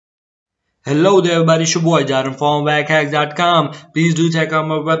Hello there everybody, it's your boy Jaran from WagHacks.com. Please do check out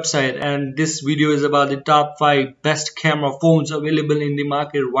my website, and this video is about the top 5 best camera phones available in the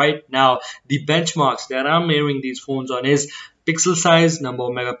market right now. The benchmarks that I'm measuring these phones on is pixel size, number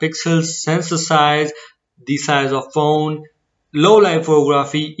of megapixels, sensor size, the size of phone, low light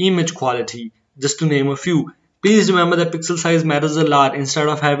photography, image quality, just to name a few. Please remember that pixel size matters a lot. Instead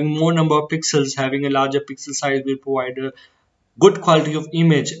of having more number of pixels, having a larger pixel size will provide a good quality of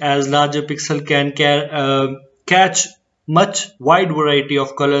image, as larger pixel can catch much wide variety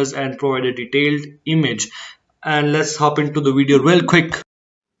of colors and provide a detailed image. And let's hop into the video real quick.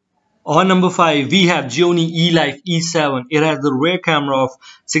 On number 5, we have Gionee eLife E7. It has the rear camera of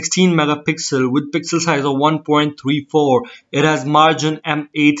 16 megapixel with pixel size of 1.34. It has margin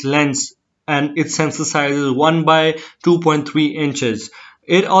M8 lens and its sensor size is 1 by 2.3 inches.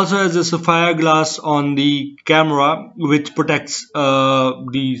 It also has a sapphire glass on the camera which protects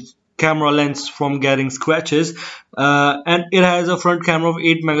the camera lens from getting scratches, and it has a front camera of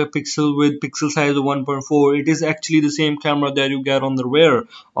 8 megapixel with pixel size of 1.4. It is actually the same camera that you get on the rear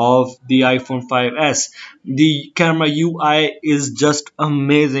of the iPhone 5s. The camera UI is just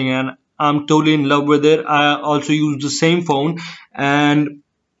amazing and I'm totally in love with it. I also use the same phone, and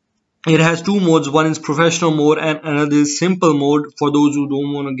it has two modes. One is professional mode and another is simple mode for those who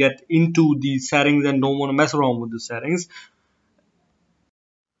don't want to get into the settings and don't want to mess around with the settings.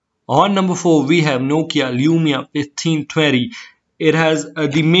 On number 4, we have Nokia Lumia 1520. It has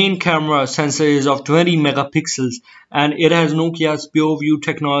the main camera sensor is of 20 megapixels, and it has Nokia's PureView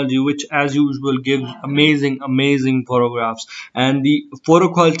technology, which as usual gives amazing photographs. And the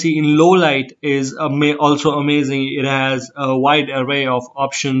photo quality in low light is also amazing. It has a wide array of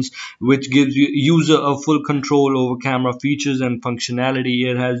options which gives you user a full control over camera features and functionality.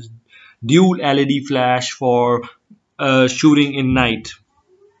 It has dual LED flash for shooting in night.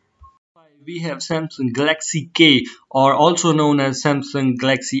 We have Samsung Galaxy K, or also known as Samsung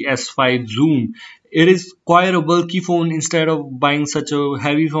Galaxy S5 Zoom. It is quite a bulky phone. Instead of buying such a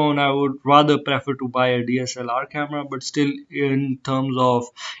heavy phone, I would rather prefer to buy a DSLR camera, but still in terms of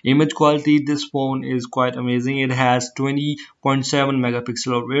image quality, this phone is quite amazing. It has 20.7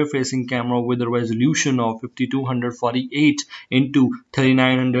 megapixel rear facing camera with a resolution of 5248 into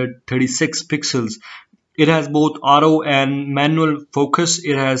 3936 pixels. It has both auto and manual focus.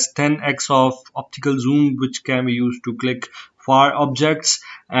 It has 10x of optical zoom, which can be used to click far objects,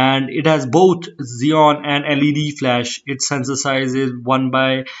 and it has both xenon and LED flash. Its sensor size is 1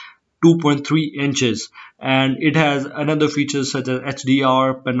 by 2.3 inches, and it has another features such as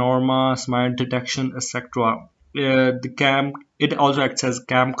HDR, panorama, smile detection, etc. It also acts as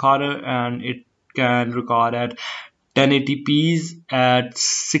camcorder, and it can record at 1080p at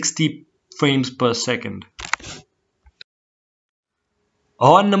 60 frames per second.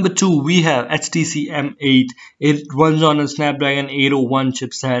 On number 2, we have HTC M8. It runs on a Snapdragon 801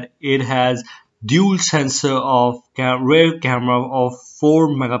 chipset. It has dual sensor of rear camera of 4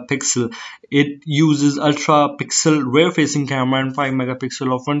 megapixel. It uses ultra pixel rear facing camera and 5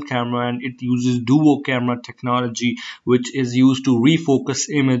 megapixel of front camera, and it uses duo camera technology, which is used to refocus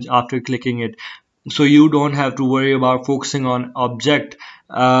image after clicking it, so you don't have to worry about focusing on object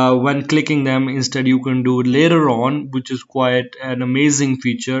when clicking them. Instead, you can do it later on, which is quite an amazing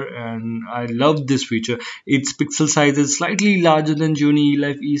feature, and I love this feature. Its pixel size is slightly larger than Gionee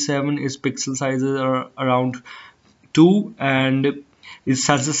eLife E7. Its pixel sizes are around 2, and its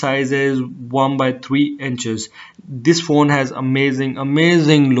sensor size is 1 by 3 inches. This phone has amazing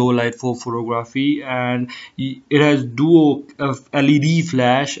low light for photography, and it has duo of LED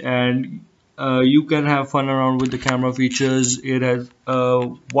flash, and you can have fun around with the camera features. It has a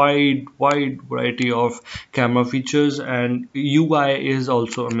wide variety of camera features, and UI is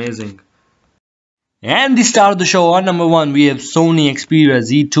also amazing. And the star of the show, on number 1, we have Sony Xperia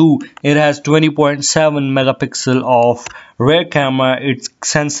Z2. It has 20.7 megapixel of rear camera. Its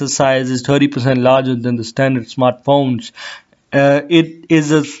sensor size is 30% larger than the standard smartphones. It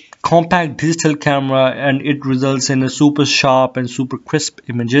is a compact digital camera, and it results in a super sharp and super crisp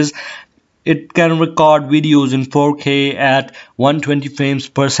images. It can record videos in 4K at 120 frames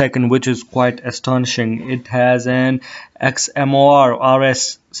per second, which is quite astonishing. It has an XMOR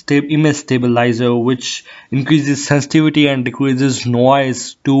RS image stabilizer, which increases sensitivity and decreases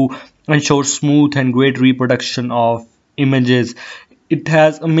noise to ensure smooth and great reproduction of images. It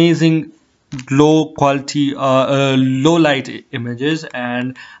has amazing low quality, low light images,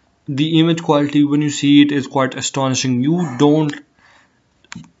 and the image quality when you see it is quite astonishing. You don't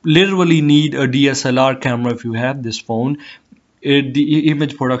literally need a DSLR camera if you have this phone. The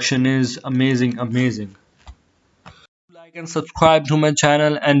image production is amazing. Like and subscribe to my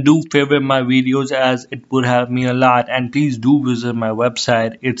channel and do favorite my videos as it would help me a lot, and please do visit my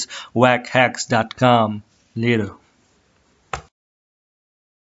website. It's wackhacks.com. Later.